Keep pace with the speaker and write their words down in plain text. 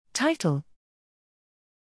Title: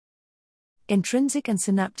 Intrinsic and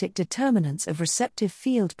synaptic determinants of receptive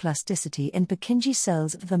field plasticity in Purkinje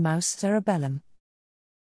cells of the mouse cerebellum.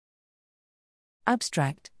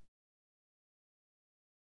 Abstract: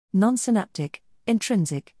 Non-synaptic,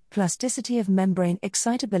 intrinsic, plasticity of membrane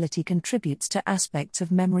excitability contributes to aspects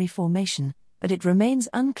of memory formation, but it remains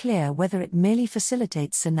unclear whether it merely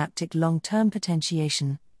facilitates synaptic long-term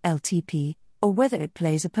potentiation, LTP, or whether it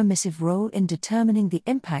plays a permissive role in determining the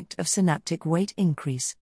impact of synaptic weight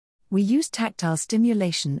increase. We use tactile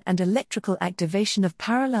stimulation and electrical activation of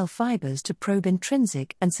parallel fibers to probe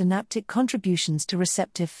intrinsic and synaptic contributions to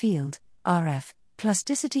receptive field, RF,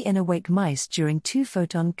 plasticity in awake mice during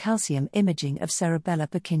 2-photon calcium imaging of cerebellar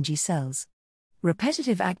Purkinje cells.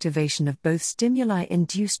 Repetitive activation of both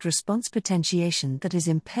stimuli-induced response potentiation that is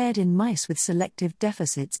impaired in mice with selective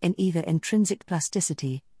deficits in either intrinsic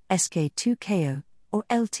plasticity, SK2KO, or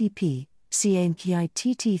LTP,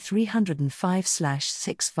 CAMKITT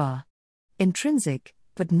 305/6 var. Intrinsic,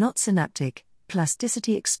 but not synaptic,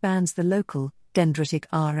 plasticity expands the local, dendritic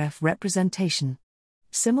RF representation.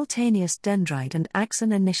 Simultaneous dendrite and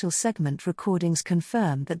axon initial segment recordings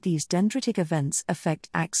confirm that these dendritic events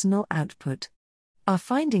affect axonal output. Our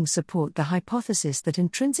findings support the hypothesis that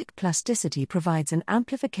intrinsic plasticity provides an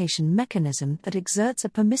amplification mechanism that exerts a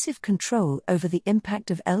permissive control over the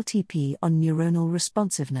impact of LTP on neuronal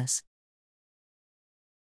responsiveness.